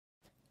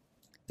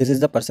This is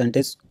the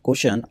percentage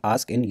question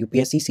asked in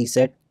UPSC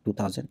CSET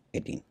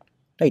 2018,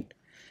 right?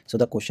 So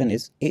the question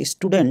is, a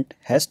student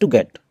has to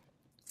get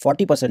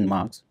 40%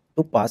 marks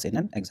to pass in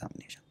an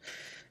examination.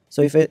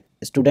 So if a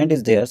student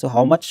is there, so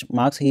how much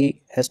marks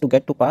he has to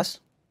get to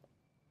pass?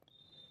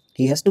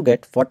 He has to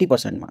get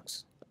 40%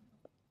 marks,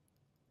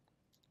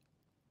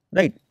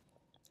 right?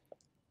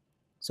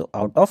 So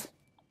out of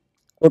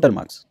total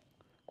marks,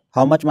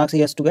 how much marks he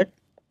has to get?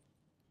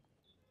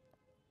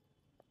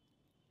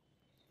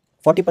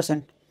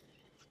 40%.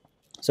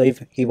 So if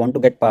he want to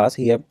get pass,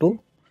 he have to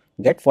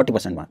get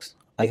 40% marks.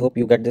 I hope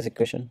you get this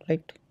equation,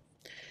 right?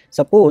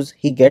 Suppose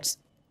he gets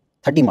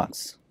 30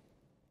 marks.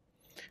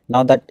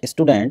 Now that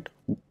student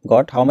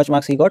got how much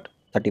marks he got?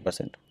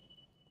 30%,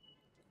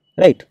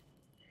 right?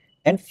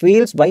 And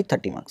fails by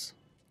 30 marks.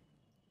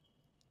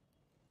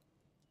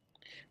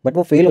 But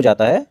वो fail हो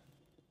जाता है,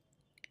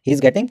 he is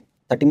getting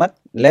 30 marks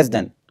less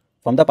than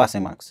from the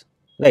passing marks,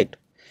 right?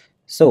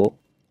 So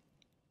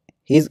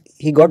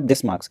he got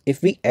this marks.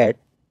 If we add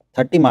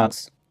 30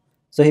 marks,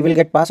 so he will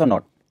get pass or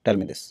not? Tell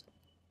me this.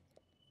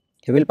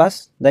 He will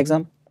pass the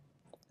exam,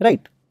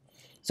 right?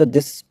 So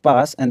this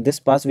pass and this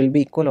pass will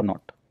be equal or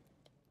not?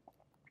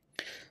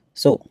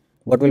 So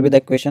what will be the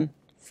equation?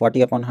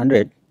 40 upon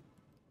 100.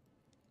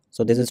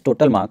 So this is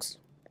total marks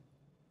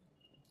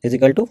is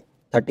equal to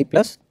 30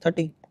 plus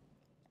 30.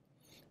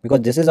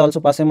 Because this is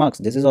also passing marks,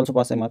 this is also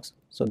passing marks.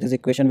 So this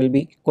equation will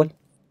be equal.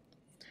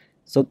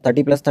 So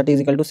 30 plus 30 is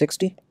equal to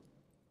 60.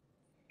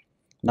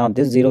 Now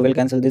this 0 will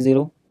cancel this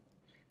 0.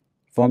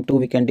 From 2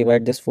 we can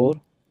divide this 4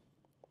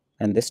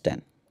 and this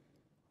 10,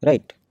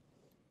 right?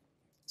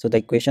 So the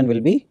equation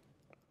will be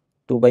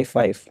 2 by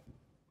 5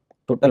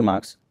 total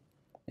marks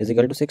is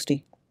equal to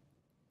 60,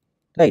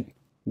 right?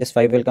 This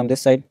 5 will come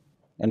this side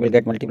and will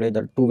get multiplied,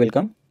 the 2 will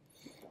come,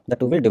 the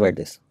 2 will divide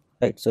this,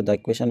 right? So the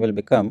equation will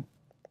become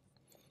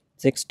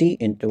 60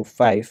 into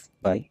 5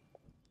 by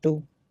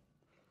 2.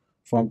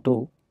 From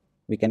 2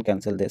 we can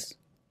cancel this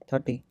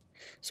 30.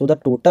 So the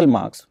total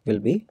marks will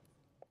be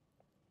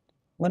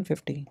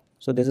 150.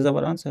 So this is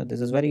our answer. This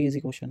is very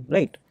easy question,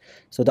 right?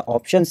 So the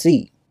option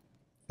C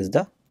is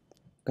the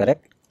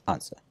correct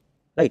answer,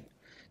 right?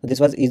 So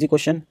this was easy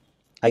question.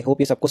 I hope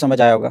ये सबको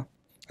समझ आया होगा.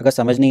 अगर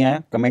समझ नहीं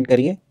आया comment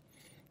करिए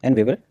and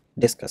we will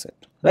discuss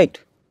it, right?